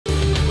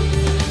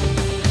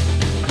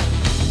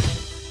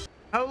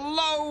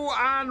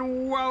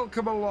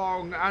welcome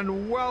along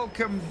and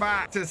welcome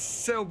back to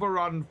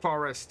Silverrun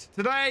Forest.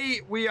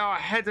 Today we are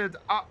headed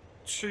up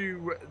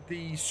to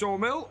the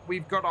sawmill.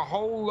 We've got a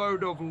whole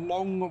load of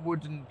long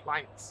wooden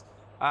planks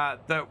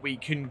that we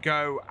can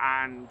go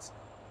and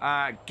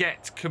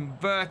get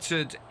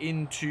converted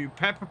into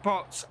pepper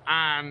pots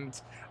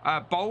and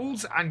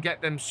bowls and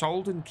get them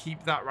sold and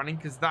keep that running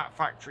because that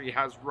factory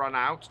has run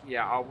out.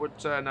 Yeah, our wood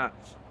turner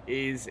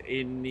is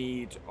in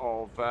need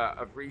of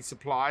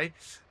resupply,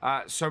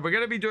 so we're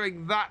going to be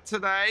doing that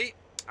today.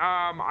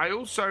 I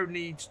also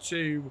need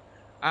to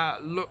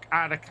look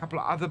at a couple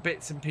of other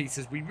bits and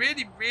pieces. We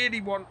really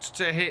want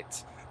to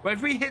hit, well,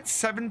 if we hit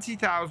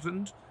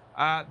 70,000,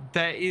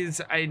 there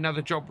is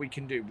another job we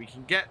can do. We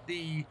can get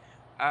the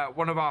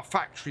one of our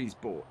factories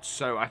bought,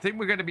 so I think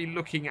we're going to be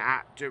looking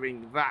at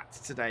doing that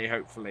today,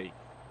 hopefully,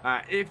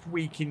 if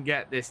we can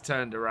get this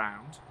turned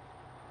around.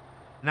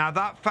 Now,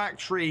 that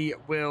factory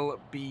will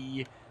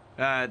be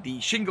the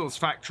shingles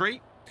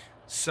factory.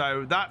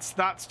 So that's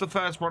the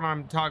first one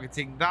I'm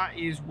targeting. That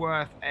is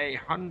worth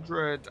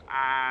 100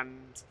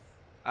 and...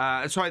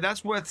 sorry,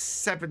 that's worth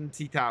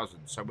 70,000.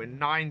 So we're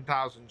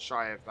 9,000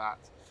 shy of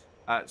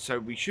that. So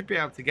we should be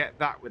able to get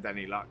that with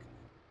any luck.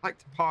 I like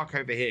to park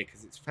over here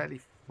because it's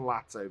fairly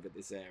flat over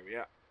this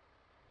area.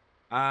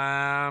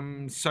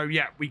 So,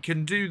 yeah, we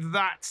can do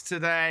that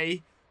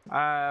today.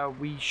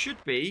 We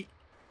should be...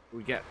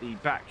 We get the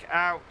back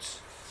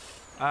out.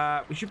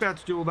 We should be able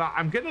to do all that.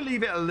 I'm going to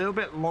leave it a little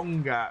bit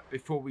longer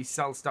before we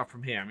sell stuff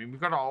from here. I mean,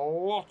 we've got a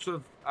lot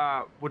of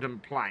wooden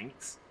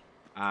planks,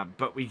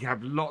 but we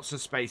have lots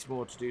of space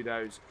more to do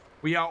those.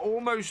 We are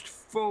almost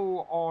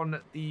full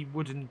on the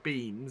wooden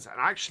beams. And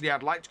actually,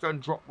 I'd like to go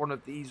and drop one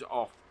of these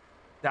off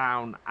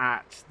down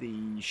at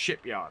the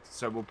shipyard.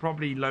 So we'll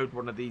probably load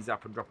one of these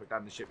up and drop it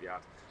down the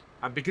shipyard.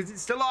 Because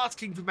it's still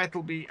asking for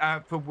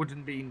for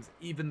wooden beams,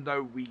 even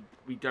though we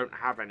don't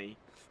have any.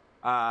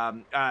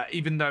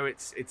 Even though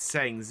it's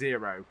saying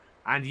 0.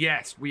 And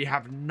yes, we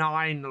have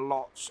 9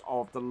 lots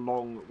of the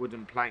long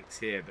wooden planks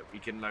here that we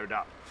can load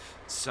up.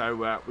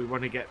 So we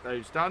want to get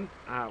those done.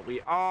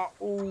 We are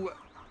all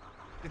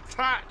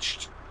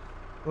detached.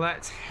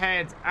 Let's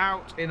head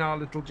out in our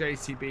little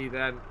JCB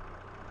then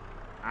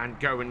and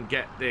go and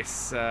get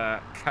this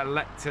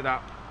collected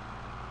up.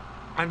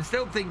 I'm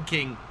still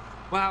thinking,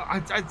 well,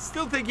 I'd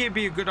still think it'd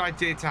be a good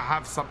idea to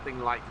have something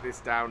like this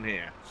down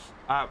here.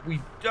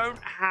 We don't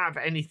have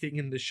anything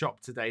in the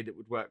shop today that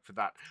would work for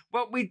that.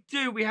 Well, we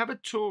do. We have a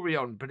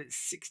Torion, but it's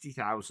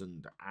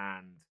 60,000.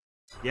 And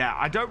yeah,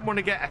 I don't want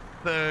to get a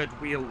third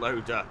wheel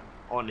loader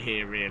on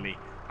here, really.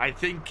 I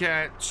think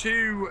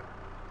 2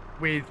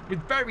 with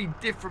very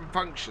different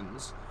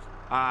functions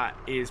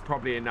is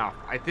probably enough.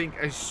 I think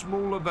a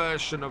smaller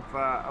version of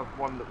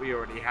one that we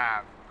already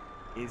have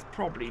is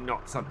probably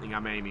not something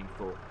I'm aiming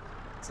for.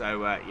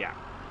 So, yeah.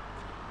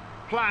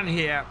 Plan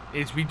here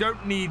is we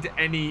don't need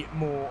any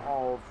more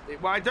of...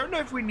 Well, I don't know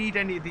if we need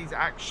any of these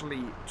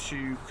actually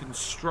to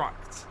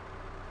construct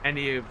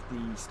any of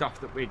the stuff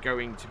that we're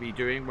going to be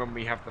doing when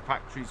we have the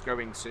factories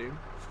going soon.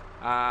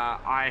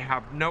 I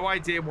have no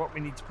idea what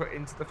we need to put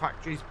into the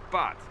factories,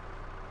 but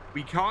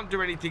we can't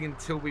do anything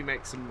until we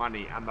make some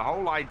money. And the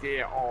whole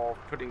idea of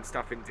putting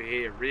stuff into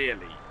here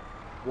really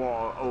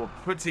was, or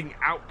putting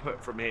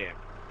output from here,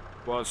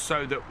 was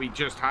so that we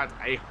just had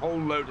a whole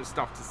load of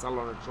stuff to sell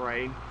on a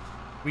train.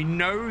 We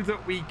know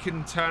that we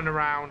can turn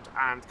around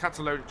and cut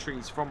a load of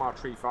trees from our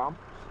tree farm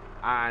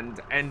and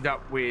end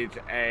up with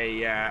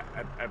a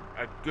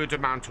good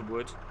amount of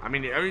wood. I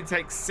mean, it only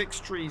takes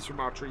 6 trees from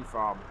our tree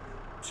farm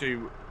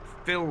to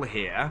fill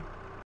here.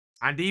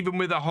 And even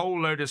with a whole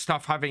load of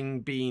stuff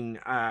having been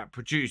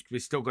produced,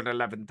 we've still got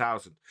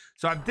 11,000.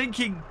 So I'm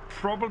thinking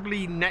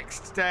probably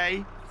next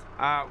day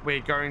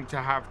we're going to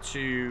have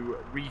to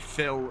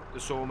refill the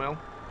sawmill.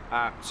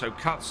 So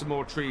cut some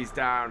more trees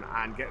down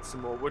and get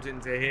some more wood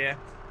into here,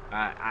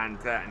 and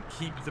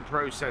keep the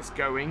process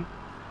going.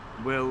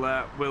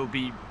 Will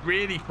be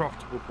really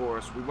profitable for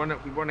us. We want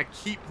to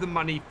keep the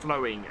money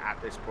flowing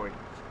at this point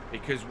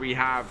because we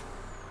have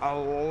a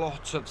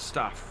lot of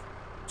stuff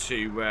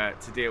to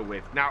deal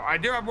with. Now, I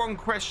do have one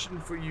question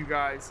for you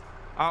guys.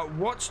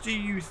 What do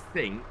you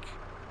think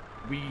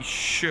we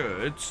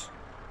should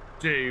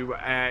do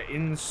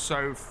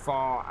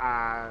insofar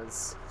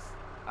as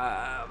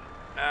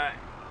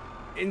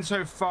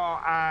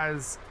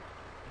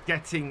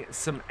getting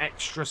some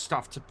extra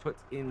stuff to put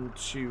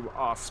into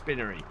our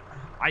spinnery?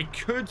 I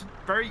could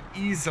very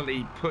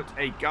easily put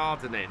a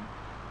garden in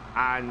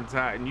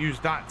and use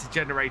that to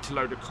generate a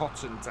load of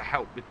cotton to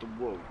help with the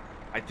wool.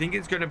 I think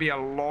it's going to be a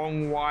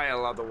long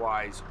while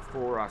otherwise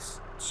for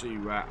us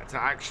to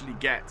actually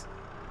get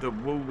the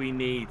wool we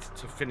need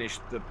to finish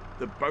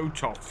the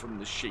boat off from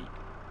the sheep.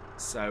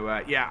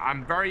 So yeah,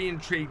 I'm very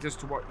intrigued as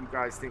to what you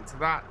guys think to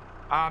that.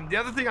 The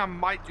other thing I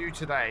might do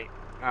today,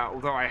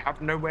 although I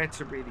have nowhere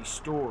to really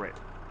store it,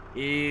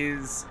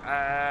 is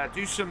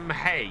do some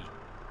hay.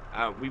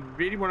 We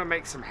really want to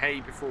make some hay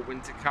before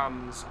winter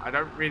comes. I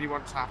don't really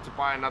want to have to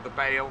buy another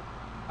bale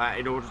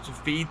in order to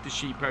feed the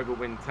sheep over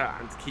winter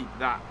and to keep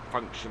that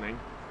functioning.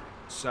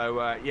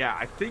 So, yeah,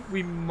 I think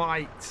we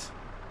might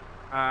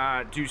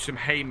do some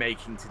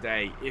haymaking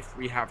today if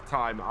we have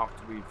time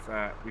after we've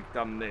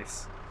done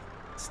this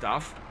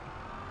stuff.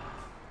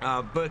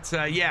 But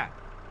yeah,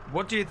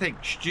 what do you think?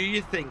 Do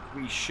you think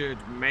we should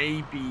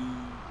maybe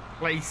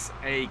place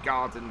a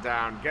garden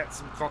down, get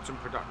some cotton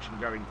production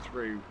going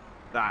through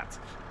that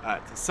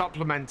to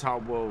supplement our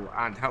wool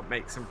and help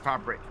make some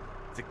fabric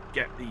to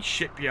get the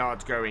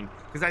shipyard going?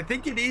 Because I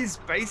think it is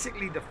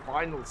basically the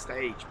final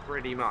stage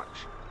pretty much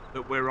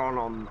that we're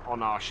on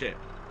our ship.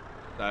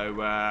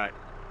 So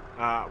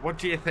what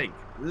do you think?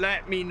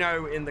 Let me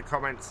know in the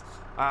comments.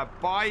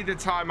 By the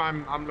time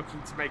I'm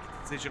looking to make a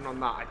decision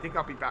on that, I think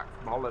I'll be back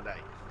from holiday.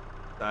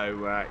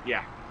 So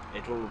yeah,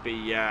 it'll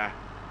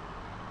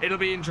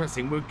be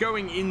interesting. We're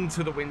going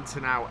into the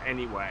winter now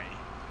anyway,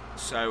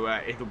 so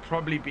it'll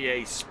probably be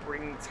a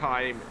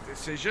springtime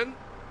decision.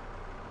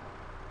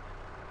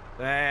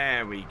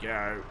 There we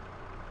go.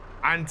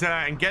 And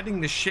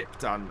getting the ship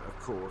done, of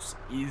course,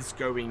 is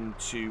going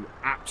to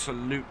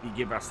absolutely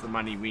give us the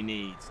money we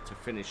need to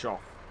finish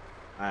off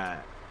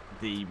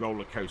the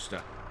roller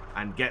coaster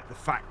and get the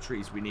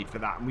factories we need for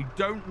that. And we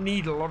don't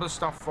need a lot of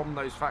stuff from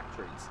those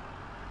factories.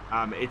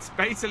 It's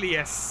basically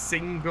a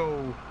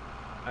single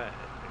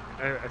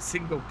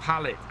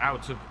pallet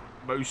out of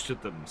most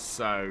of them.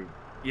 So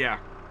yeah,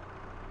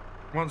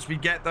 once we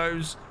get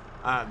those,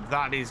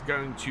 that is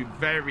going to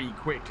very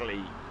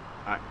quickly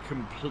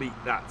complete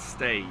that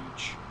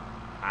stage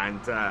and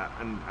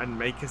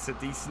make us a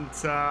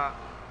decent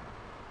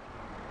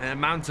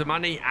amount of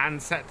money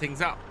and set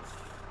things up.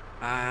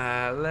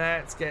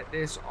 Let's get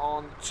this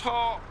on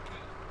top.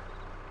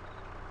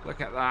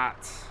 Look at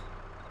that.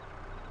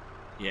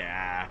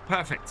 Yeah,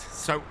 perfect.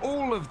 So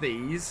all of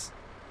these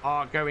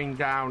are going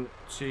down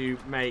to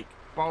make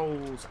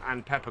bowls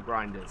and pepper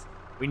grinders.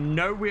 We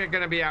know we are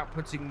going to be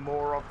outputting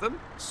more of them,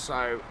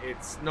 so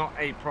it's not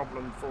a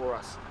problem for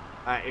us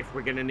if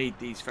we're going to need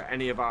these for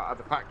any of our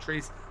other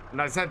factories. And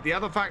as I said, the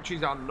other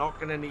factories are not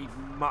going to need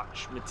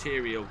much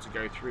material to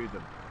go through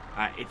them.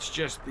 It's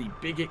just the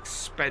big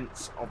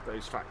expense of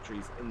those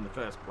factories in the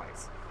first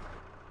place.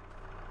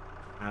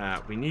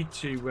 We need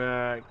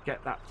to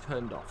get that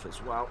turned off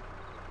as well.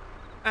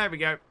 There we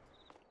go.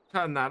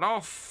 Turn that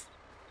off.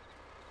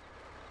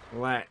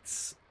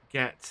 Let's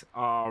get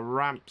our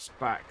ramps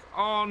back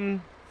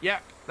on.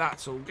 Yep,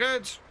 that's all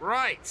good.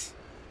 Right.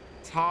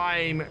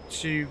 Time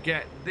to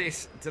get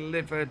this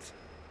delivered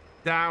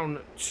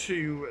down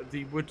to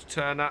the wood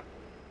turner.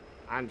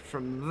 And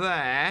from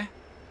there,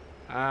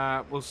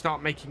 we'll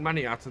start making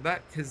money out of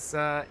that because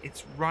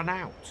it's run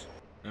out.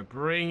 Now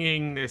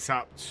bringing this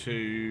up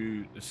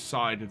to the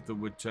side of the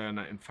wood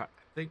turner. In fact,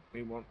 I think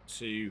we want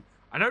to...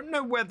 I don't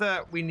know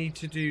whether we need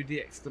to do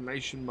the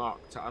exclamation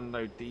mark to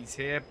unload these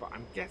here, but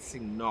I'm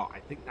guessing not.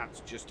 I think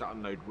that's just to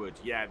unload wood.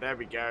 Yeah, there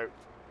we go.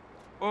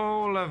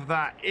 All of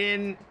that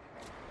in.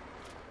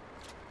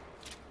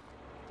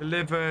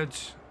 Delivered.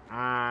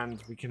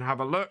 And we can have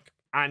a look.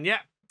 And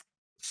yeah,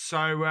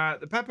 so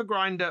the pepper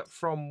grinder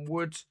from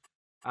wood,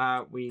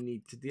 we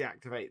need to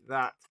deactivate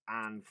that.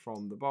 And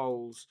from the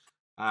bowls,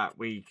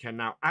 we can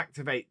now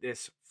activate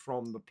this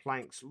from the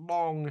planks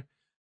long.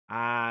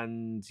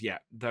 And yeah,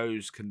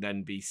 those can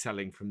then be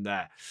selling from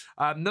there.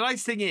 The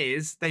nice thing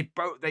is they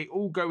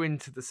all go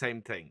into the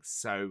same things,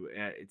 so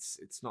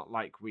it's not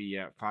like we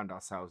found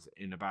ourselves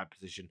in a bad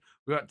position.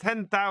 We got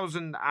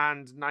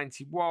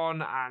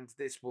 10,091, and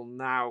this will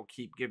now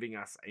keep giving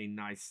us a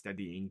nice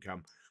steady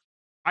income.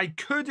 I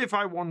could, if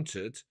I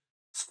wanted,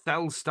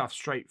 sell stuff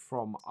straight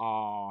from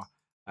our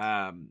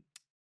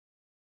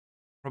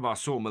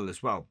sawmill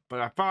as well,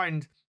 but I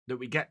find that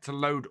we get to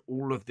load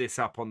all of this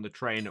up on the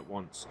train at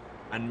once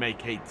and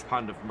make a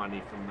ton of money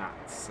from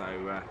that.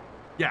 So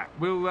yeah,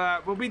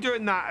 we'll be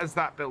doing that as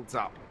that builds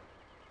up.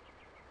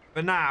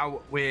 For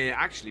now, we're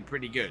actually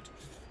pretty good.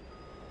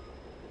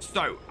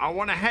 So I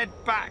want to head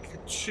back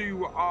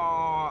to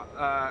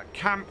our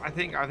camp. I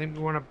think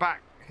we want to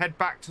head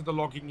back to the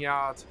logging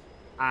yard,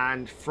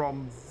 and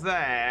from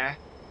there,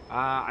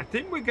 I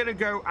think we're going to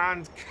go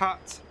and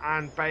cut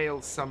and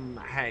bale some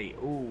hay.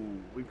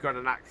 Ooh, we've got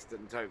an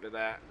accident over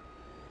there.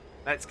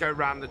 Let's go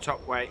round the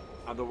top way,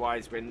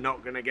 otherwise we're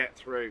not going to get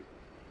through.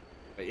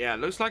 But yeah,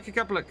 looks like a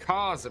couple of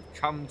cars have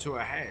come to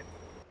a head.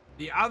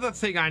 The other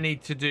thing I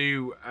need to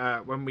do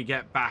when we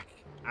get back,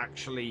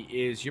 actually,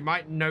 is you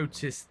might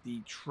notice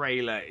the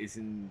trailer is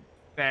in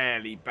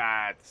fairly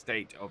bad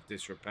state of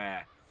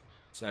disrepair.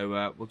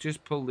 So we'll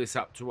just pull this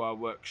up to our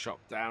workshop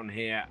down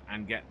here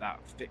and get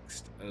that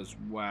fixed as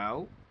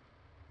well.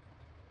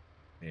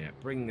 Yeah,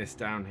 bring this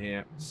down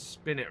here,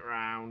 spin it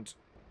round.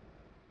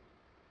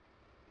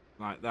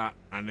 Like that,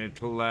 and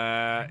it'll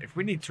if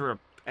we need to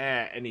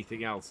repair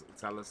anything else, it'll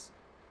tell us.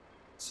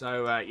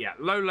 So yeah,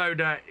 low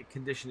loader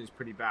condition is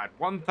pretty bad.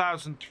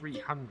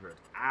 1,300.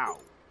 Ow.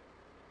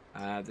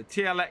 The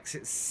TLX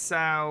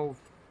itself,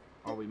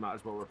 oh, we might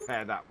as well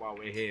repair that while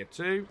we're here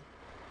too.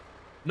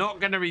 Not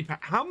gonna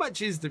repaint. How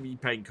much is the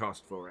repaint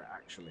cost for it,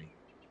 actually?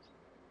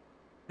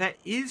 There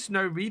is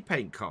no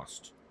repaint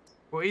cost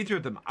for either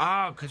of them.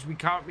 Ah, because we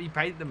can't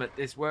repaint them at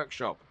this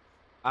workshop.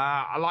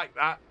 I like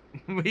that.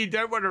 We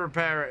don't want to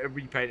repair it and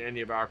repaint any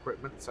of our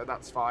equipment, so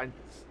that's fine.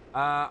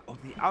 The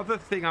other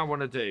thing I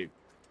want to do,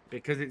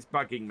 because it's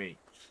bugging me,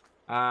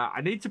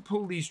 I need to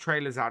pull these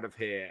trailers out of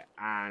here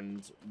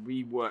and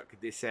rework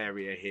this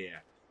area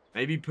here.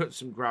 Maybe put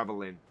some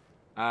gravel in.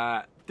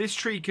 This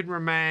tree can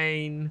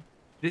remain.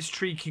 This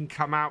tree can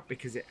come out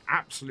because it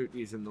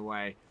absolutely is in the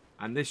way.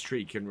 And this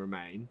tree can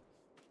remain.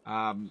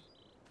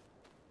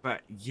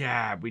 But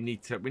yeah, we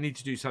need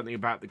to do something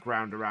about the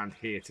ground around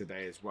here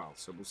today as well.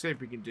 So we'll see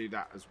if we can do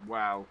that as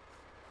well.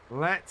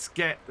 Let's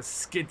get the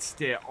skid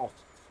steer off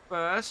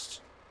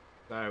first.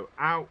 So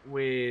out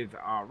with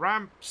our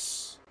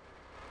ramps.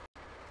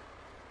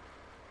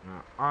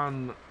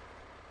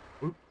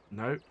 Oop,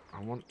 no,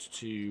 I want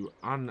to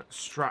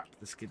unstrap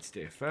the skid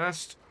steer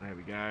first. There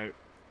we go.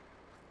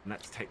 And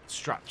let's take the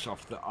straps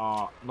off that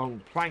our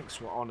long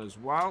planks were on as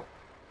well.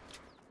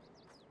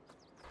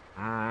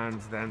 And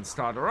then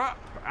start her up,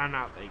 and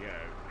out they go.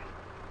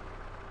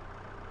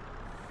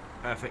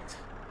 Perfect.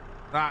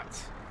 That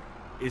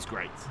is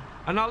great.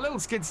 And our little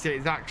skid steer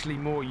is actually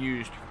more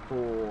used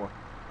for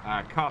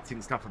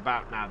carting stuff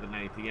about now than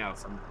anything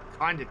else. I'm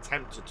kind of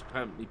tempted to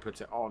permanently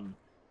put it on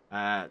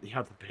the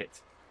other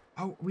bit.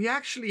 Oh, we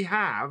actually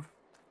have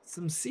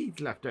some seeds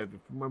left over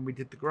from when we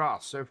did the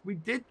grass. So if we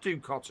did do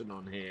cotton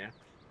on here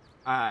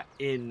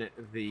in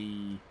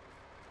the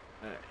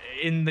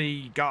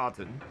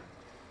garden,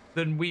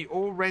 then we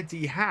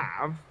already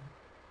have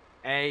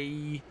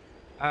a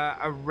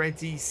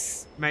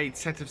ready-made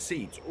set of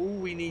seeds. All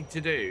we need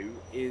to do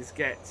is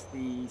get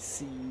the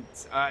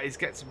seeds,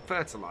 get some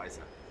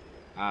fertilizer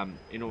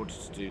in order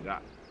to do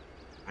that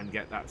and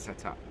get that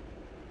set up.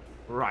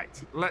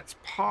 Right, let's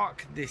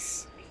park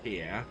this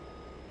here.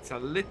 It's a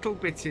little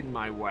bit in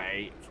my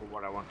way for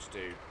what I want to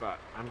do, but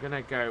I'm going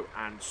to go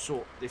and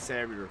sort this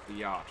area of the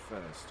yard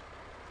first.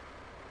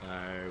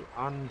 So,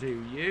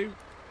 undo you.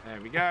 There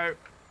we go.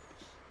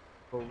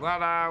 Pull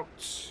that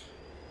out.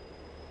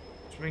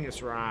 Swing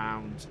us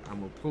around,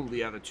 and we'll pull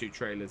the other two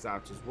trailers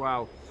out as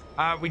well.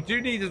 We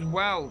do need as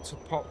well to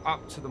pop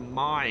up to the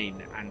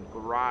mine and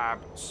grab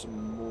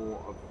some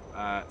more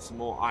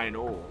iron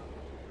ore.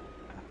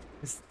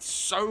 There's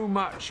so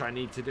much I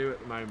need to do at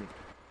the moment.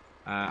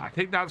 I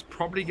think that's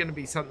probably going to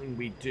be something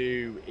we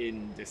do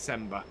in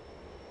December.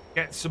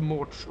 Get some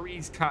more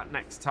trees cut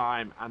next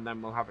time, and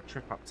then we'll have a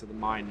trip up to the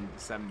mine in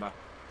December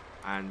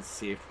and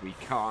see if we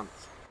can't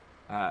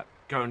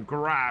go and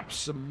grab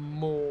some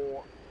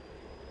more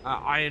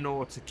iron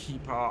ore to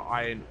keep our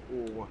iron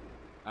ore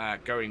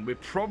going. We're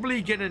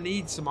probably going to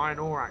need some iron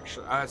ore,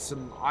 actually,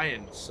 some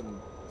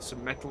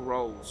metal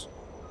rolls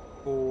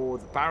for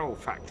the barrel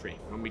factory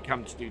when we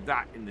come to do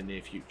that in the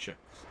near future.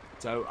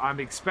 So I'm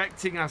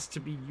expecting us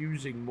to be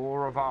using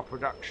more of our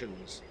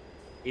productions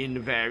in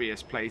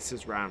various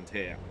places around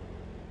here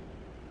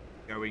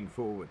going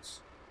forwards.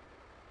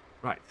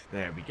 Right,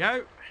 there we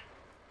go.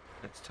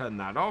 Let's turn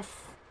that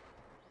off.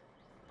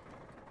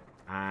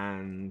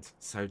 And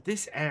so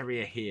this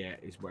area here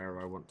is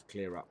where I want to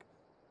clear up.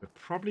 We're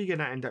probably going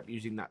to end up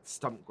using that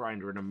stump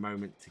grinder in a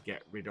moment to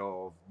get rid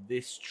of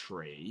this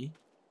tree.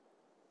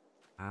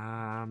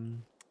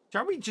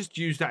 Shall we just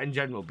use that in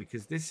general?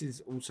 Because this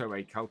is also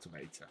a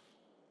cultivator.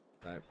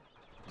 So,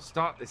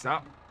 start this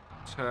up.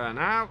 Turn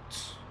out.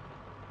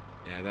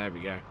 Yeah, there we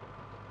go.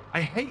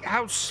 I hate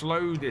how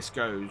slow this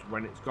goes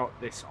when it's got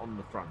this on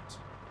the front.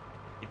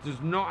 It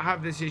does not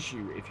have this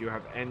issue if you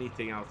have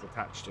anything else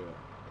attached to it.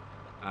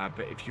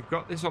 But if you've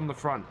got this on the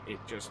front, it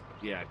just,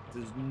 yeah,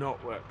 does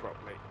not work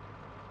properly.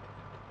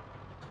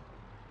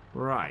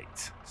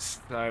 Right.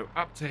 So,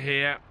 up to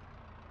here.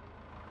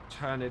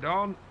 Turn it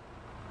on.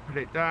 Put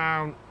it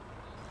down.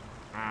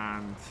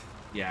 And,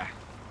 yeah.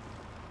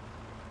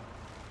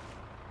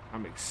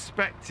 I'm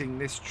expecting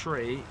this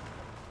tree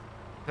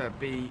to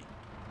be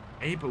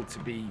able to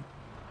be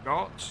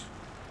got.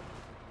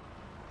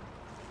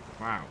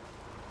 Wow.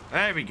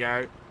 There we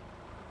go.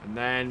 And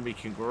then we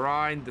can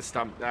grind the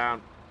stump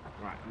down.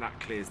 Right, and that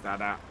clears that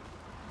out.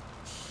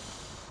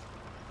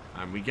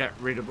 And we get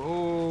rid of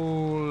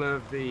all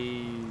of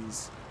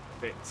these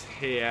bits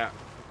here.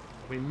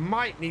 We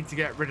might need to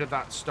get rid of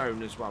that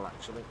stone as well,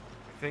 actually.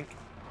 I think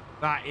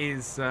that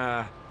is...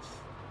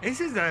 this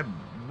is a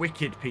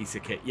wicked piece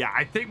of kit. Yeah,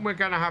 I think we're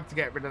going to have to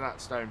get rid of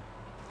that stone.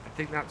 I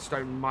think that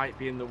stone might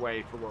be in the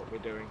way for what we're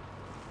doing.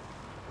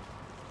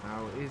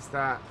 How is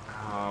that?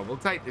 Oh, we'll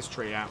take this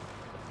tree out.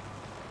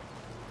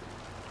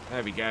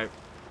 There we go.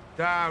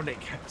 Down it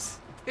goes.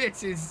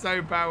 This is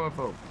so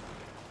powerful.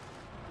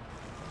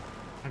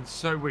 And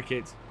so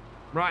wicked.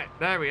 Right,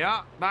 there we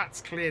are.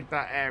 That's cleared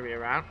that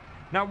area out.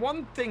 Now,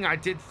 one thing I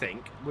did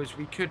think was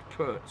we could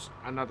put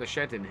another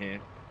shed in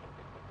here.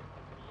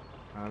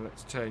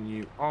 Let's turn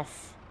you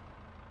off.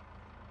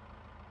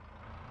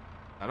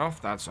 That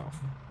off? That's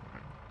off.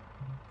 Right.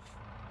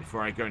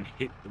 Before I go and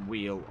hit the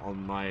wheel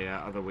on my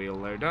other wheel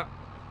loader.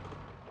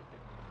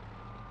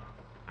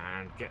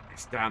 And get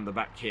this down the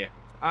back here.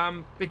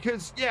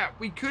 Because, yeah,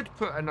 we could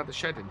put another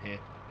shed in here,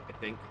 I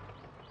think.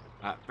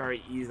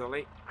 Very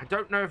easily. I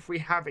don't know if we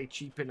have a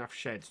cheap enough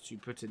shed to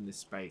put in this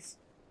space.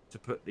 to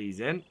put these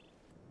in.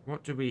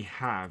 What do we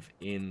have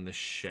in the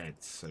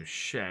sheds? So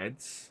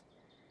sheds.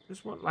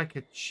 Just want like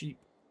a cheap...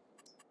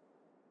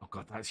 Oh,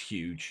 God, that's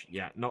huge.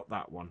 Yeah, not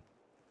that one.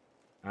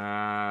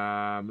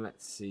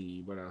 Let's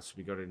see. What else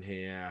we got in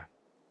here?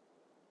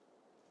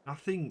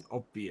 Nothing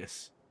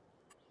obvious.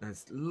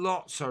 There's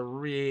lots of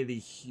really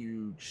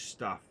huge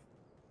stuff.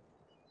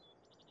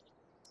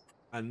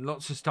 And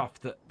lots of stuff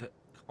that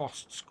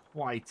costs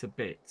quite a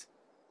bit.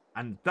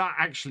 And that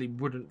actually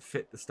wouldn't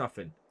fit the stuff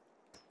in.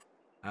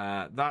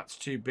 That's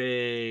too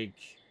big.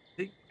 I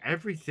think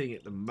everything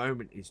at the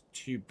moment is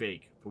too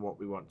big for what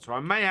we want. So I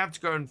may have to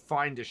go and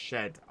find a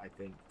shed, I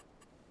think.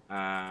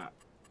 The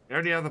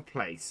only other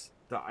place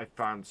that I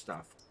found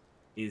stuff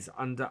is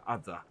under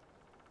other.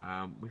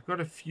 We've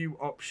got a few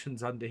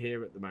options under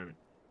here at the moment.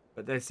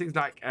 But there's things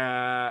like...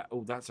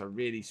 oh, that's a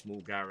really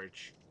small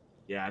garage.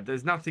 Yeah,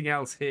 there's nothing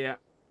else here.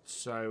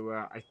 So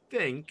I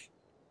think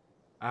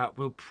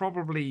we'll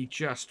probably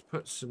just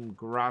put some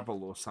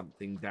gravel or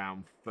something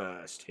down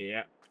first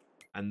here.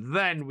 And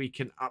then we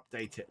can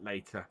update it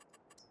later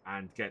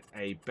and get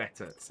a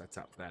better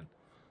setup then.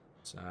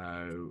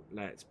 So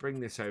let's bring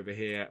this over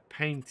here.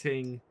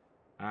 Painting.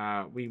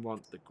 We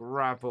want the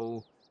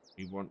gravel.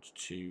 We want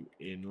to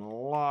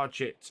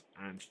enlarge it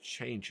and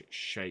change its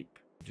shape.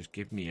 Just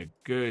give me a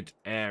good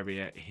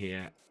area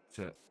here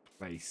to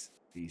place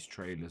these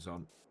trailers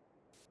on.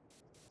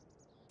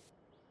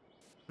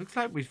 Looks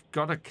like we've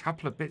got a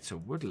couple of bits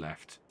of wood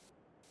left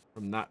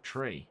from that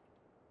tree.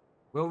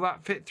 Will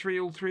that fit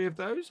all three of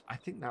those? I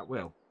think that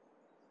will.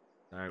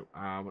 So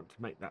I want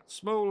to make that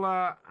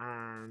smaller,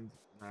 and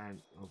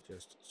then I'll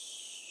just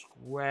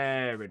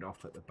square it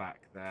off at the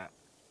back there.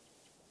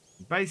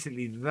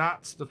 Basically,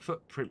 that's the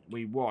footprint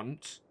we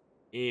want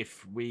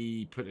if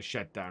we put a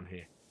shed down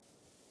here.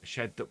 A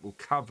shed that will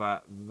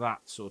cover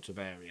that sort of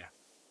area.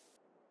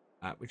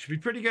 Which would be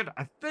pretty good,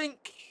 I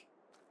think.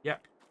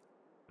 Yep.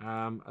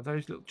 Are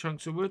those little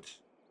chunks of wood?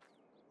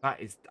 That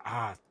is...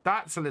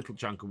 that's a little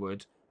chunk of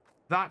wood.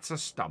 That's a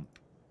stump.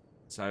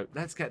 So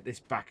let's get this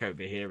back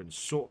over here and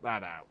sort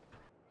that out.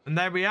 And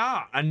there we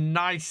are. A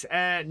nice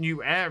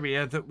new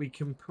area that we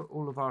can put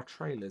all of our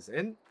trailers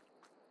in.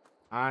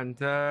 And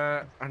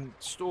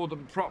store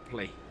them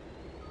properly.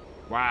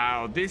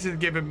 Wow, this has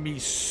given me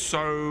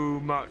so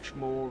much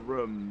more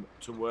room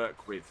to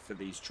work with for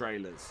these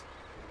trailers.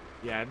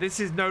 Yeah, this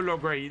is no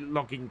longer a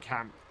logging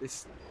camp.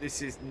 This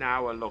is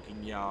now a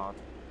logging yard.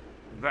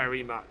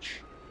 Very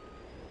much.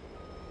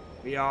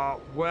 We are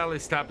well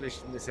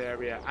established in this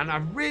area, and I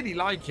really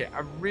like it.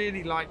 I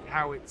really like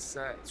how it's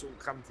all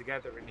come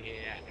together in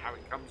here and how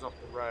it comes off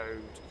the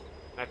road.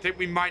 And I think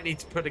we might need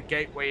to put a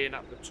gateway in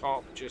up the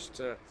top just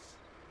to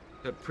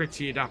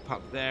pretty it up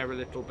there a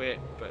little bit.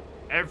 But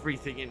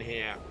everything in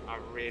here, I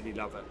really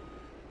love it.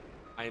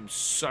 I am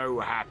so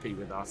happy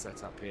with our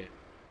setup here.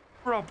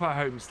 Proper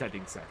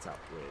homesteading setup,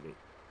 really.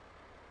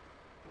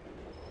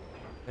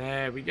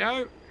 There we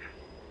go.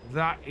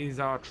 That is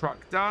our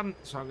truck done.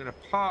 So I'm going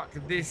to park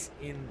this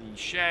in the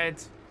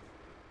shed.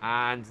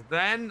 And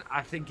then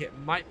I think it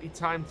might be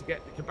time to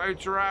get the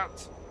Kubota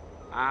out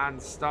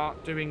and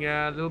start doing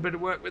a little bit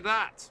of work with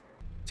that.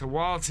 It's a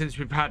while since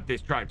we've had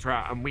this tractor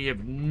out, and we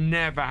have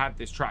never had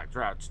this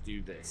tractor out to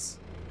do this.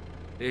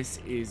 This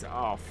is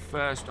our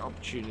first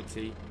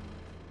opportunity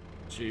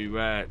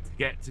to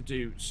get to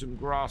do some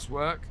grass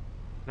work.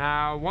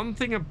 Now, one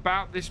thing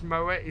about this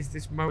mower is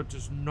this mower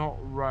does not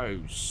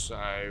row,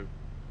 so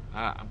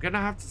I'm going to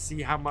have to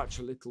see how much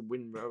a little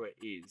windrower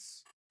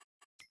is.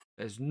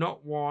 There's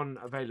not one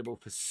available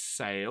for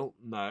sale,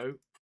 no.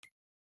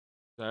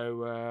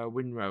 So,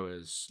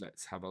 windrowers,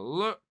 let's have a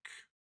look.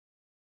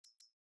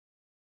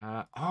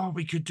 Oh,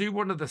 we could do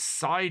one of the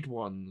side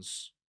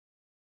ones.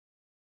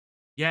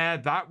 Yeah,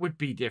 that would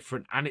be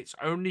different, and it's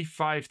only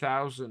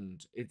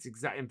 5,000.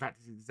 In fact,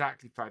 it's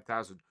exactly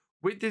 5,000.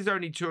 Width is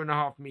only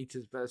 2.5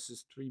 meters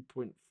versus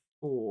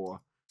 3.4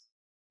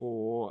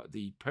 for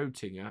the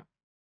Potinger.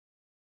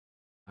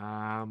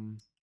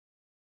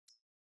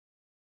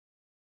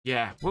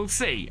 Yeah, we'll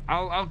see.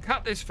 I'll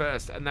cut this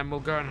first, and then we'll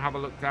go and have a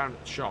look down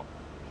at the shop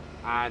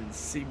and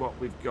see what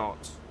we've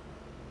got.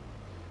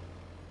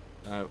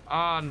 So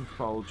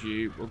unfold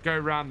you. We'll go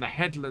around the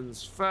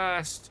headlands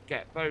first,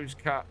 get those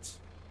cut.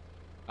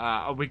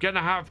 We're going to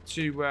have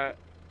to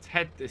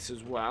TED this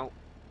as well.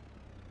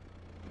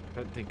 I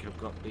don't think I've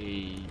got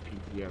the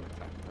PTO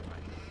attack.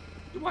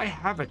 Do I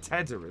have a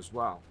tedder as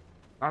well?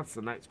 That's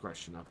the next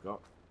question I've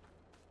got.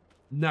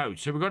 No,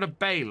 so we've got a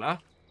baler.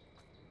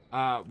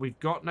 We've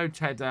got no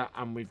tedder,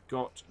 and we've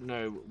got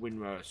no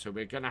windrower. So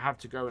we're going to have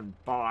to go and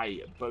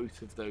buy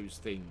both of those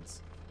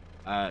things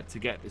to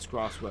get this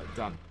grass work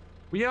done.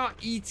 We are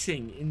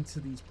eating into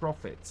these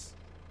profits,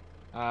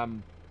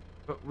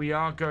 but we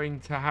are going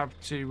to have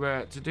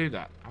to do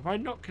that. Have I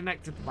not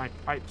connected my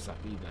pipes up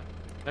either?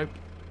 Nope,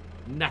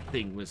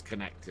 nothing was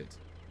connected,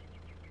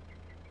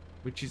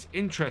 which is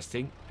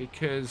interesting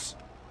because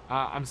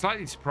I'm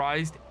slightly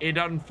surprised it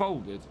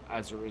unfolded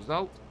as a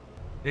result.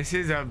 This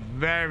is a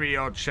very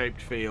odd shaped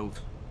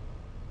field,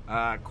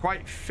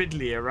 quite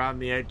fiddly around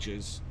the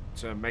edges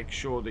to make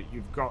sure that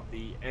you've got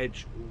the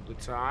edge all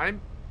the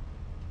time.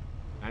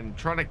 And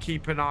trying to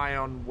keep an eye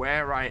on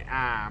where I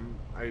am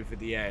over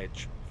the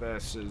edge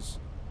versus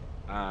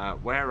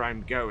where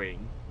I'm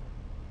going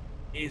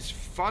is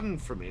fun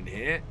from in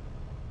here.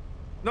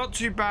 Not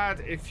too bad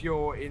if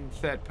you're in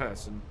third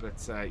person,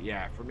 but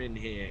yeah, from in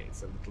here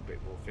it's a little bit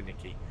more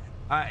finicky.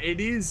 It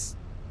is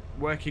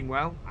working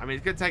well. I mean,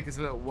 it's going to take us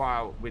a little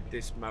while with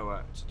this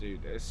mower to do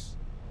this.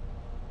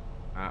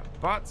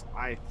 But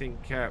I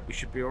think we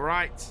should be all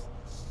right.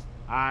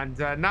 And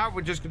now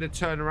we're just going to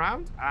turn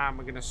around and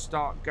we're going to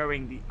start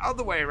going the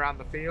other way around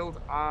the field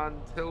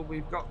until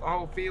we've got the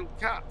whole field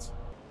cut.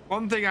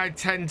 One thing I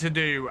tend to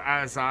do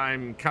as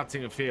I'm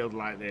cutting a field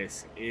like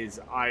this is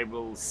I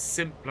will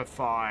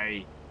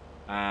simplify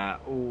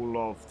all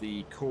of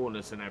the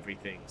corners and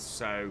everything.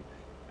 So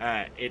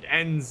it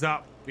ends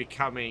up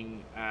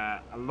becoming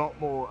a lot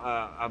more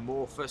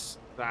amorphous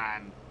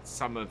than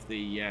some of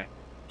the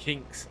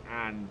kinks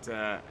and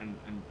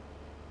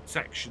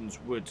sections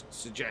would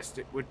suggest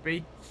it would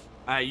be.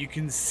 You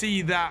can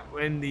see that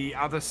in the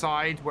other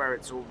side where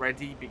it's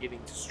already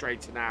beginning to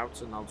straighten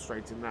out, and I'll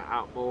straighten that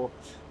out more.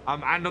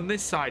 And on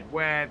this side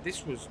where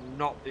this was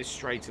not this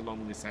straight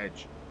along this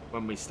edge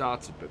when we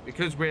started, but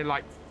because we're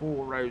like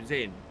 4 rows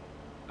in,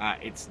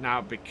 it's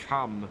now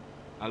become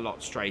a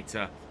lot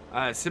straighter.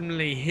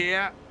 Similarly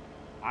here,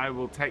 I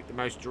will take the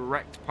most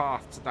direct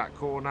path to that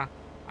corner,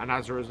 and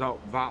as a result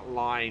that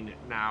line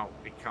now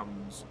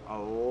becomes a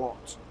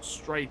lot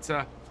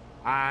straighter.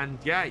 And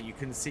yeah, you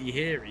can see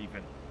here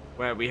even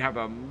where we have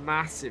a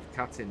massive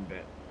cut-in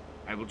bit.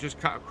 I will just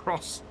cut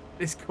across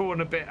this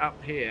corner bit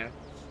up here,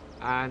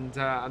 and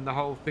the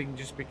whole thing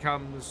just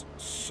becomes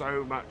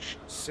so much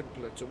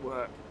simpler to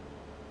work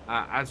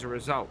as a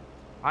result.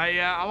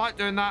 I like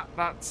doing that.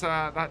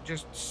 That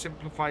just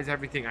simplifies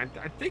everything. I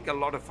think a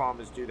lot of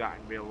farmers do that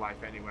in real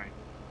life anyway.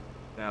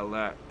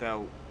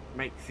 They'll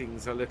make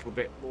things a little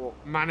bit more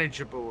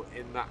manageable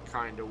in that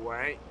kind of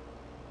way.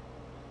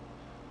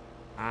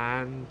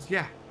 And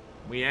yeah,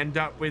 we end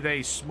up with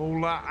a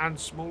smaller and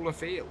smaller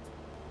field.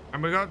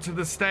 And we got to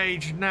the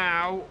stage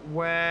now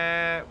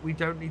where we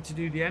don't need to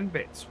do the end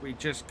bits. We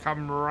just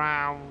come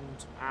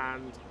round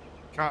and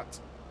cut,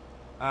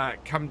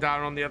 come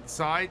down on the other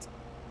side,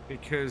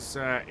 because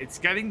it's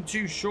getting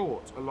too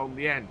short along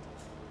the end.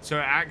 So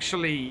it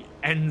actually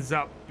ends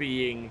up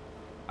being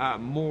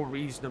more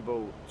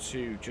reasonable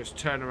to just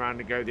turn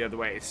around and go the other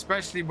way,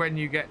 especially when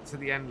you get to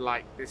the end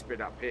like this bit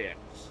up here.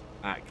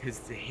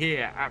 Because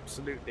here,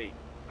 absolutely,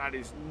 that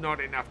is not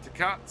enough to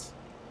cut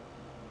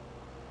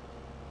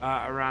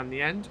around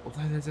the end.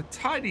 Although there's a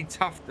tiny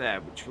tuft there,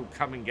 which we'll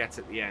come and get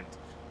at the end.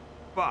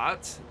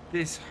 But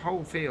this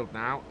whole field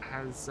now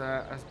has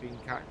been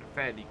cut in a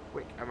fairly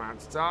quick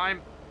amount of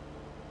time.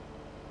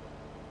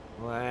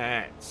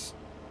 Let's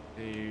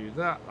do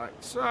that like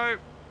so.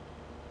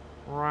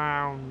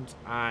 Round,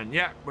 and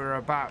yeah, we're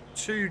about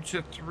 2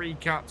 to 3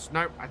 cuts.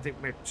 Nope, I think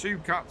we're 2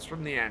 cuts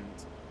from the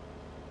end.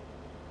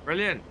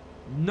 Brilliant.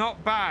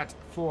 Not bad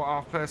for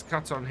our first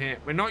cut on here.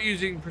 We're not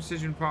using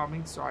precision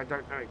farming, so I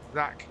don't know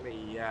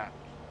exactly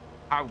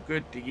how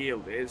good the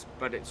yield is,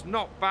 but it's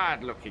not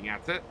bad looking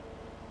at it,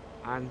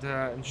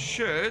 and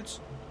should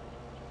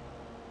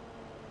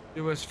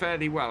do us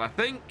fairly well, I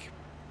think.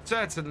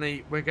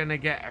 Certainly, we're going to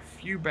get a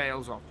few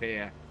bales off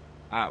here,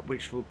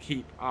 which will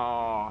keep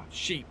our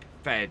sheep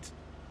fed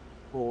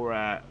for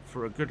a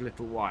good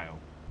little while.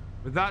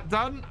 With that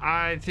done,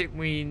 I think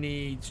we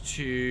need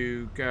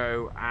to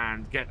go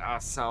and get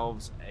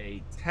ourselves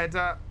a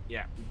tedder.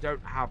 Yeah, we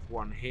don't have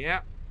one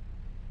here.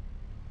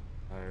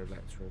 So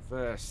let's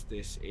reverse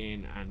this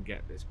in and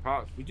get this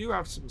parked. We do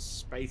have some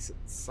space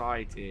at the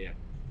side here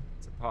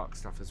to park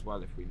stuff as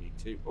well if we need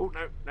to. Oh,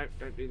 no, no,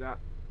 don't do that.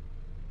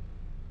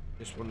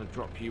 Just want to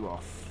drop you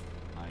off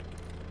like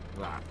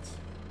that.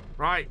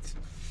 Right,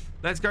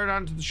 let's go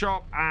down to the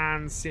shop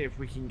and see if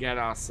we can get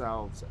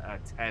ourselves a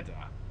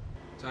tedder.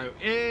 So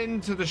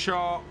into the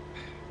shop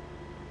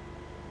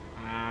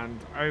and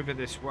over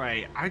this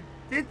way. I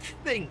did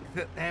think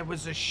that there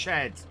was a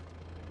shed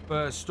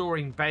for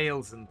storing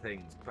bales and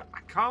things, but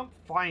I can't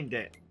find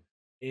it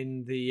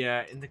in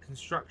the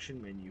construction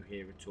menu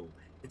here at all.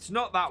 It's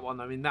not that one.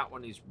 I mean, that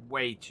one is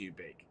way too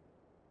big.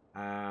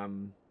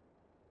 Not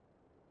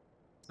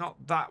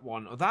that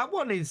one. Oh, that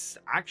one is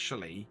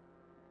actually,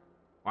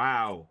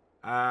 wow,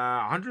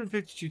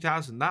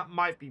 152,000. That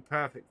might be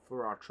perfect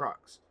for our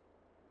trucks.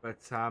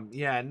 But,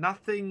 yeah,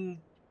 nothing.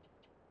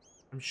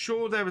 I'm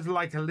sure there was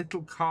like a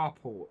little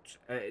carport.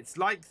 It's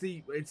like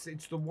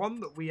it's the one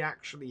that we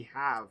actually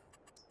have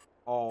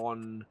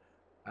on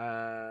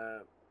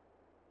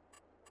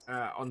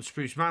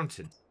Spruce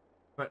Mountain.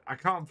 But I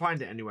can't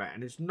find it anywhere,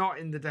 and it's not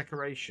in the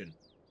decoration,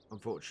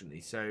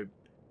 unfortunately. So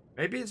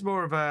maybe it's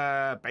more of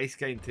a base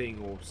game thing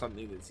or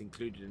something that's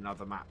included in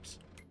other maps.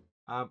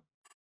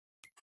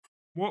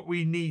 What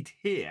we need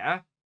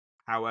here,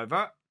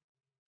 however,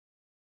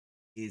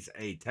 is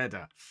a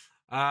tedder.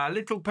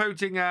 Little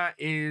Potinger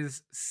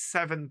is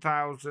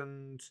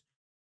 7,000.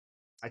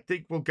 I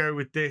think we'll go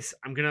with this.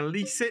 I'm going to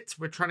lease it.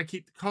 We're trying to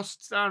keep the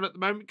costs down at the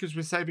moment because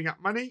we're saving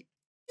up money.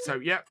 So,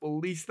 yeah, we'll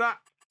lease that.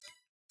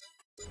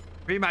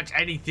 Pretty much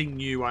anything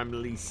new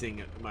I'm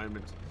leasing at the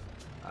moment.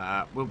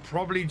 We'll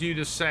probably do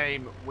the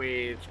same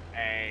with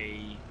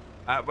a...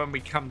 when we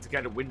come to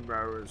get a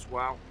windrower as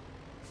well.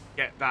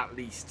 Get that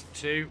leased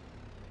too.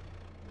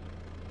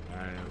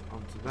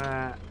 Onto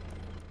there.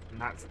 And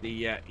that's the...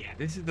 yeah,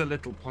 this is the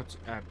little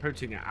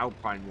Potinger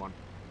Alpine one,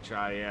 which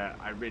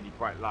I really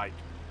quite like.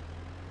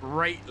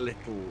 Great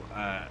little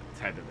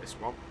tether, this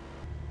one.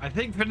 I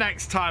think for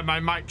next time I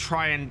might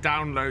try and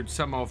download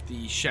some of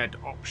the shed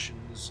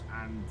options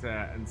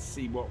and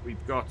see what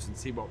we've got and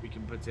see what we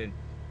can put in.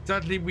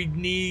 Certainly we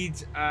need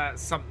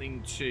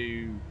something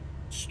to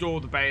store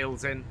the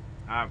bales in.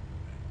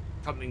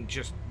 Something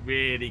just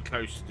really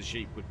close to the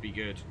sheep would be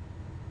good.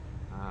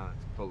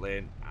 Let's pull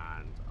in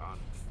and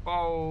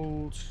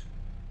unfold.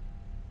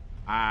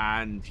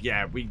 And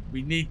yeah, we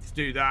need to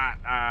do that.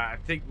 I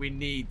think we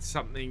need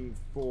something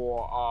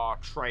for our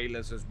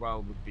trailers as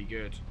well would be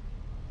good.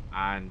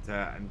 And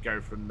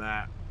go from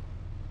there.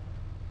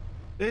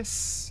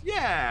 This,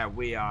 yeah,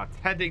 we are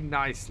heading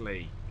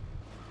nicely.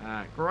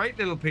 Great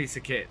little piece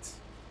of kit.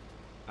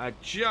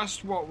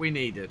 Just what we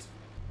needed.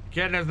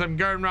 Again, as I'm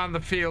going around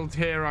the field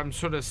here, I'm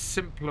sort of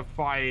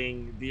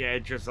simplifying the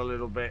edges a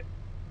little bit.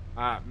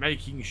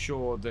 Making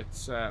sure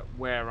that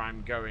where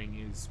I'm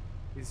going is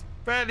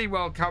fairly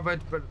well covered,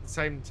 but at the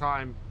same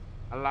time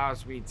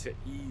allows me to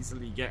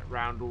easily get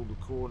round all the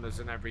corners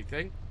and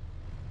everything.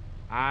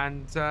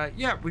 And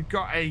yeah, we've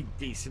got a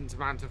decent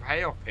amount of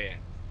hay off here.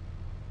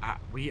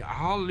 We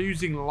are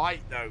losing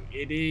light though.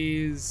 It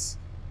is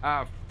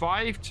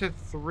 5 to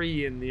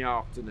 3 in the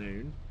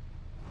afternoon.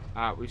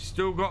 We've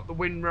still got the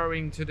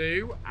windrowing to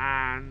do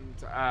and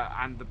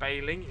the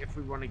baling if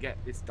we want to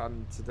get this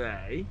done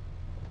today.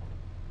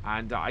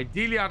 And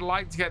ideally, I'd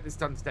like to get this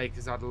done today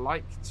because I'd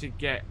like to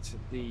get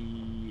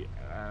the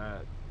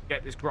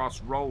get this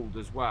grass rolled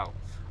as well.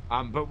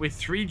 But with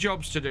 3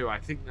 jobs to do, I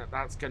think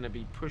that's going to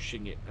be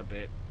pushing it a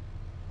bit.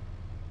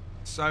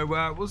 So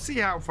we'll see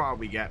how far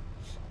we get.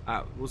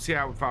 We'll see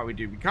how far we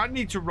do. We kind of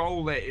need to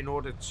roll it in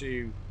order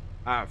to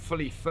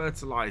fully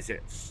fertilize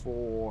it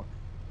for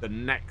the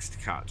next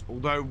cut.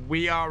 Although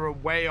we are a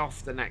way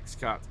off the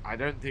next cut, I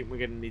don't think we're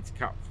going to need to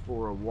cut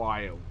for a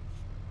while.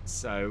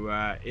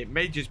 So it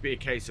may just be a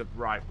case of,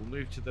 right, we'll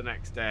move to the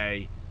next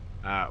day.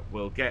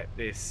 We'll get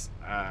this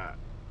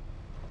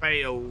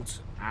baled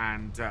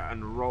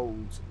and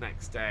rolled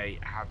next day,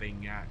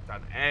 having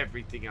done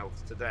everything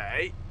else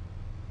today.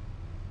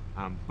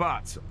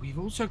 But we've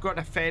also got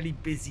a fairly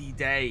busy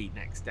day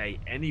next day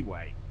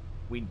anyway.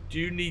 We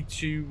do need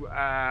to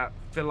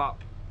fill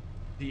up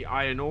the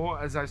iron ore,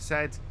 as I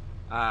said.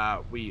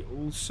 We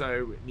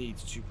also need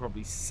to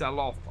probably sell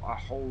off a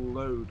whole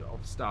load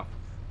of stuff.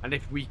 And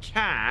if we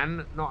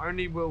can, not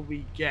only will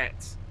we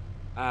get...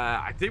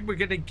 I think we're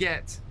going to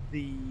get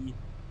the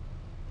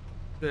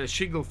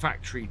shingle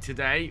factory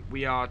today.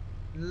 We are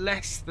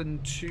less than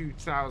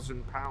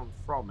 £2,000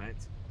 from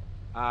it.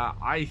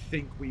 I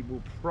think we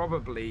will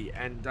probably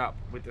end up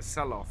with the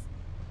sell-off,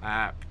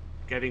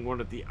 getting one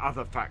of the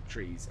other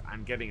factories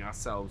and getting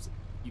ourselves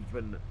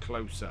even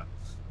closer.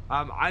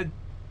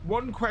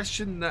 One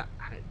question that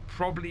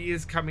probably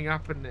is coming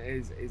up and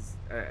is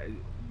you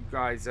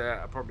guys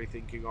are probably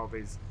thinking of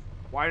is,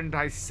 why don't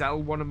I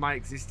sell one of my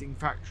existing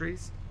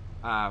factories?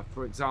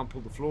 For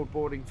example, the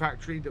floorboarding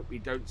factory that we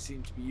don't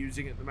seem to be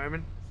using at the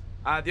moment.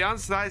 The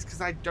answer to that is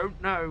because I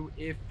don't know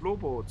if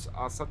floorboards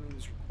are something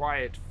that's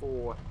required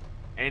for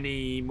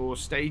any more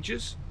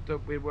stages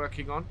that we're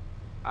working on.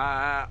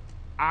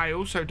 I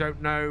also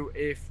don't know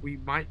if we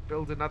might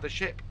build another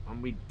ship,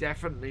 and we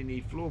definitely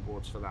need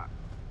floorboards for that.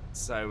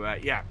 So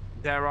yeah,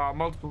 there are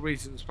multiple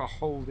reasons for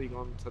holding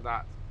on to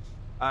that.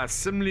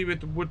 Similarly with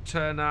the wood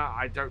turner,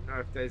 I don't know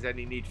if there's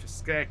any need for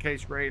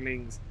staircase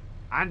railings,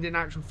 and in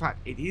actual fact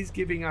it is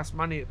giving us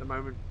money at the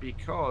moment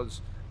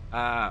because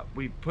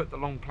we've put the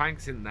long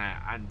planks in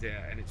there, and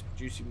it's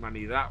producing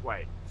money that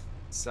way.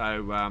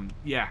 So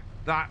yeah,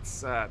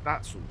 that's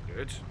all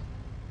good,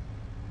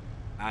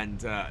 and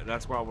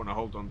that's why I want to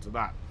hold on to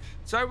that.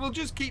 So we'll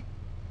just keep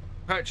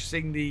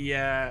purchasing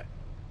the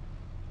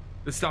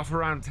stuff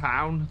around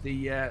town,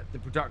 the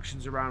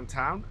productions around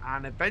town,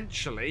 and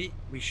eventually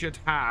we should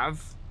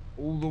have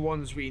all the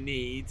ones we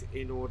need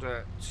in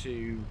order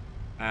to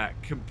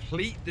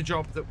complete the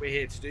job that we're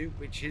here to do,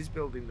 which is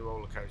building the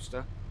roller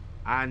coaster.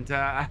 And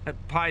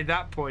by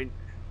that point,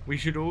 we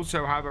should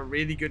also have a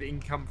really good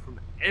income from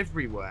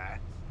everywhere,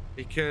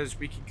 because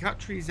we can cut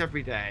trees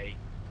every day,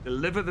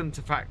 deliver them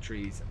to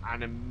factories,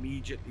 and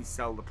immediately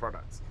sell the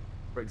products.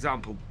 For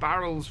example,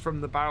 barrels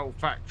from the barrel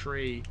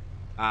factory.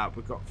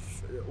 We've got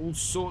all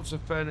sorts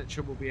of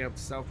furniture we'll be able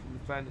to sell from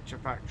the furniture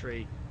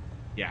factory.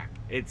 Yeah,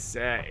 it's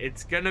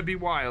going to be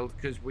wild,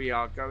 because we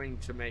are going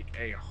to make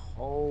a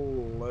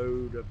whole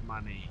load of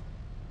money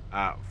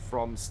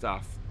from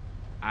stuff.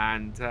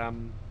 And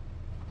turn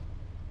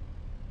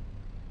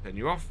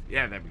you off?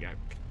 Yeah, there we go.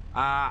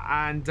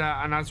 And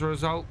as a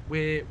result,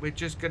 we're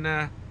just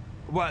gonna,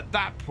 well, at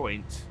that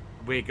point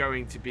we're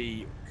going to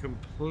be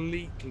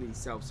completely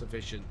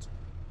self-sufficient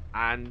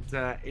and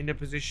in a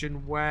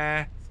position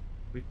where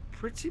we've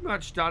pretty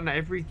much done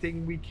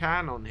everything we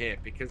can on here,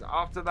 because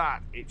after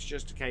that, it's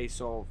just a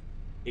case of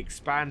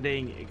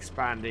expanding,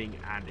 expanding,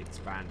 and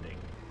expanding.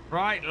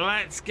 Right,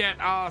 let's get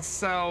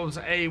ourselves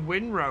a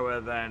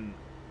windrower then.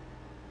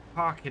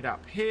 Park it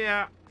up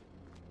here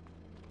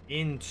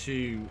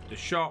into the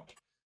shop.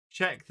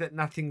 Check that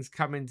nothing's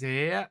come into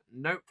here.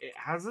 Nope, it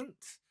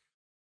hasn't.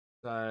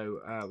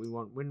 So we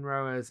want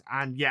windrowers.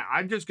 And yeah,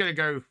 I'm just going to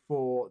go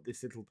for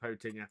this little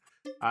potinger.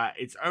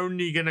 It's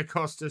only going to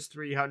cost us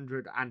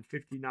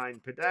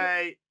 359 per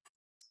day.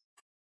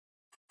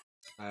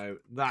 So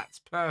that's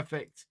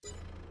perfect.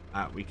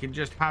 We can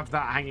just have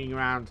that hanging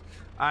around.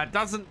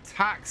 Doesn't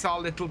tax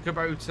our little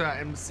Kubota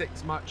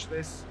M6 much,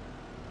 this.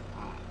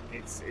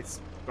 It's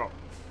got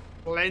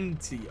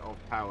plenty of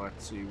power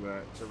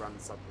to run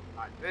something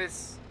like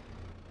this.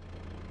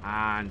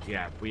 And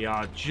yeah, we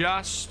are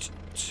just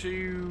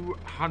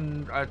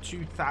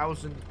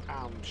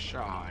 £2,000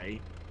 shy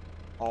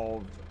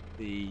of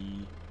the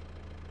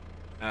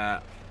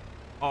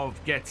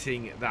of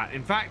getting that.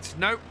 In fact,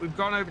 nope, we've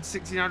gone over to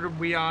 1,600.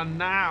 We are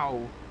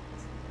now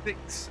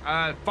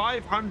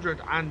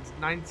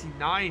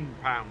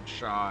 £599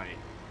 shy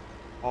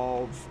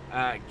of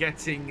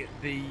getting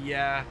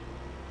the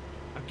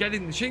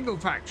shingle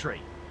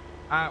factory,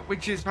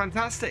 which is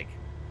fantastic.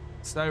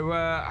 So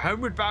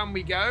homeward bound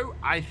we go.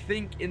 I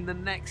think in the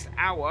next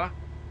hour,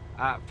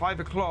 5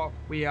 o'clock,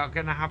 we are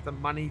going to have the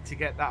money to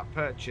get that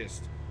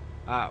purchased,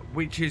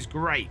 which is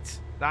great.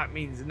 That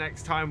means the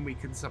next time we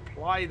can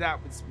supply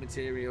that with some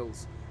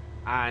materials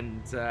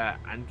and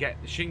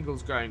get the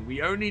shingles going.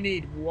 We only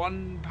need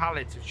 1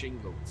 pallet of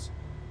shingles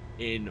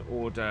in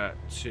order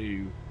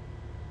to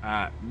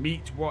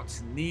meet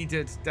what's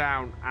needed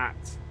down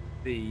at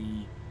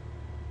the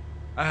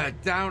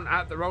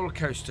roller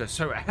coaster.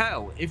 So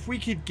hell, if we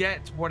could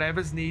get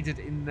whatever's needed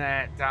in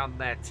there down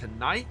there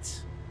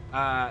tonight,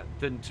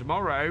 then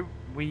tomorrow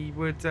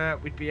we'd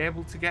be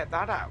able to get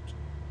that out.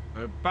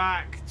 We're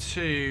back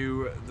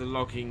to the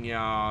logging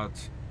yard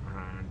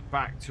and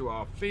back to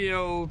our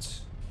field.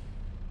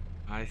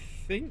 I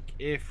think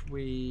if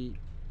we,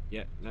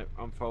 yeah, no,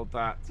 unfold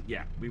that.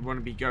 Yeah, we want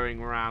to be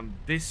going around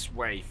this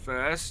way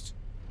first,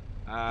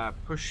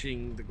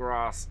 pushing the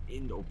grass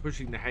in, or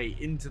pushing the hay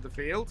into the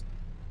field.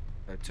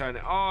 So turn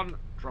it on,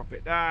 drop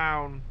it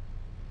down,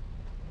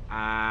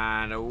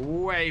 and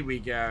away we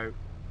go.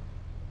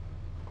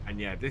 And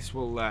yeah, this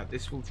will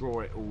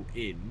draw it all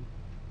in,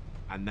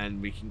 and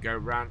then we can go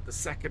around the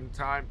second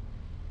time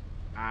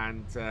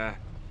and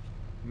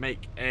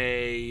make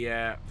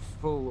a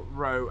full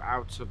row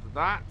out of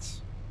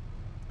that,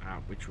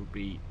 which will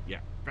be, yeah,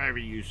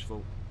 very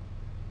useful.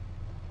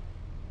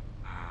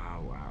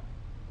 Oh wow,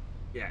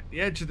 yeah,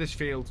 the edge of this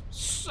field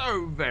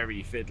so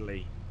very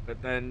fiddly,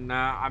 but then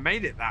I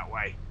made it that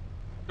way.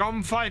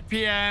 Gone 5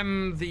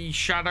 PM, the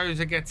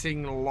shadows are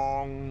getting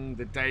long,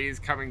 the day is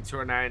coming to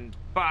an end,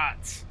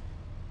 but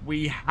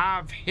we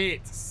have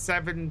hit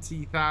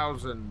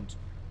 70,000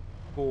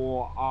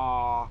 for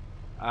our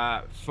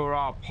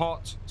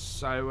pot,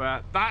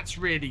 so that's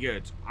really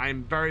good.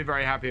 I'm very,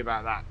 very happy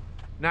about that.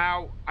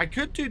 Now, I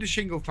could do the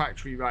shingle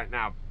factory right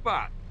now,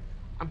 but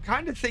I'm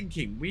kind of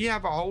thinking we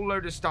have a whole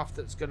load of stuff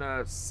that's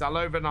gonna sell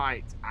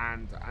overnight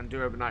and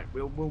do overnight.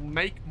 We'll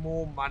make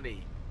more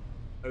money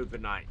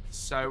overnight,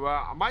 so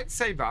I might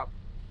save up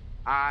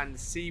and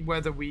see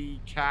whether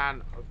we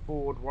can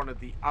afford one of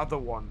the other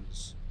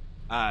ones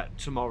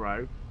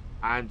tomorrow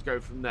and go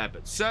from there.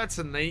 But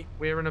certainly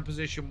we're in a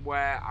position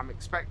where I'm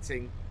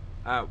expecting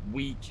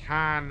we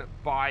can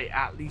buy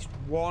at least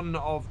one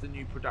of the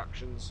new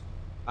productions.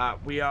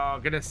 We are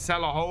going to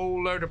sell a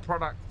whole load of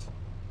product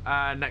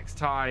next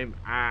time,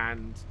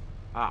 and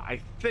I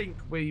think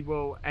we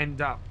will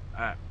end up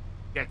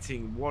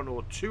getting 1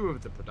 or 2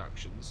 of the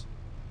productions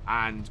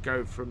and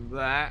go from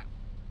there,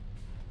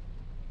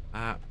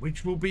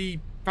 which will be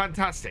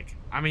fantastic.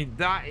 I mean,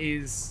 that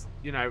is,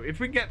 you know, if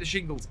we can get the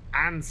shingles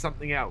and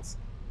something else,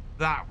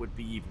 that would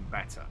be even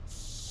better.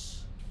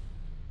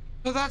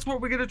 So that's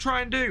what we're going to try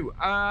and do.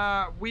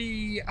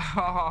 We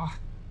are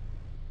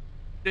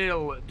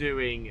still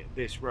doing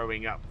this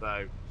rowing up,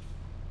 though.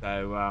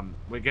 So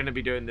we're going to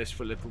be doing this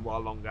for a little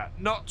while longer.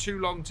 Not too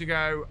long to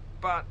go,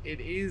 but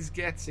it is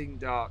getting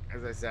dark,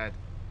 as I said.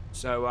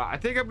 So I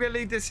think I'm going to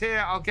leave this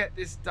here. I'll get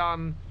this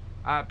done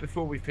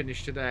before we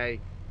finish today.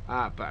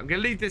 But I'm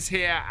going to leave this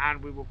here,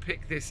 and we will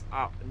pick this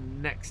up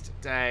next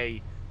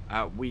day.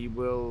 We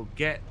will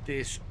get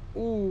this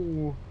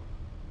all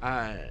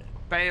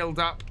baled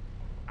up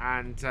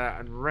and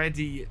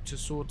ready to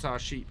sort our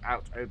sheep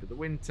out over the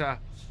winter.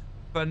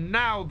 For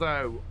now,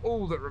 though,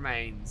 all that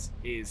remains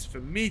is for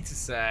me to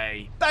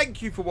say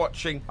thank you for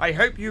watching. I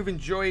hope you've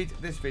enjoyed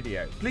this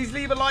video. Please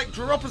leave a like,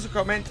 drop us a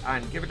comment,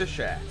 and give it a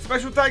share.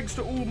 Special thanks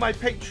to all my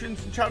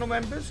patrons and channel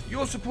members.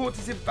 Your support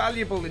is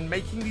invaluable in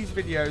making these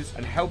videos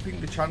and helping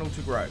the channel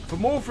to grow. For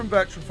more from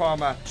Virtual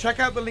Farmer,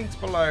 check out the links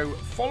below,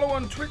 follow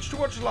on Twitch to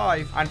watch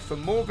live, and for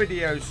more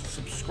videos,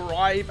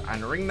 subscribe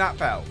and ring that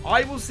bell.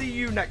 I will see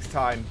you next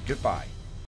time. Goodbye.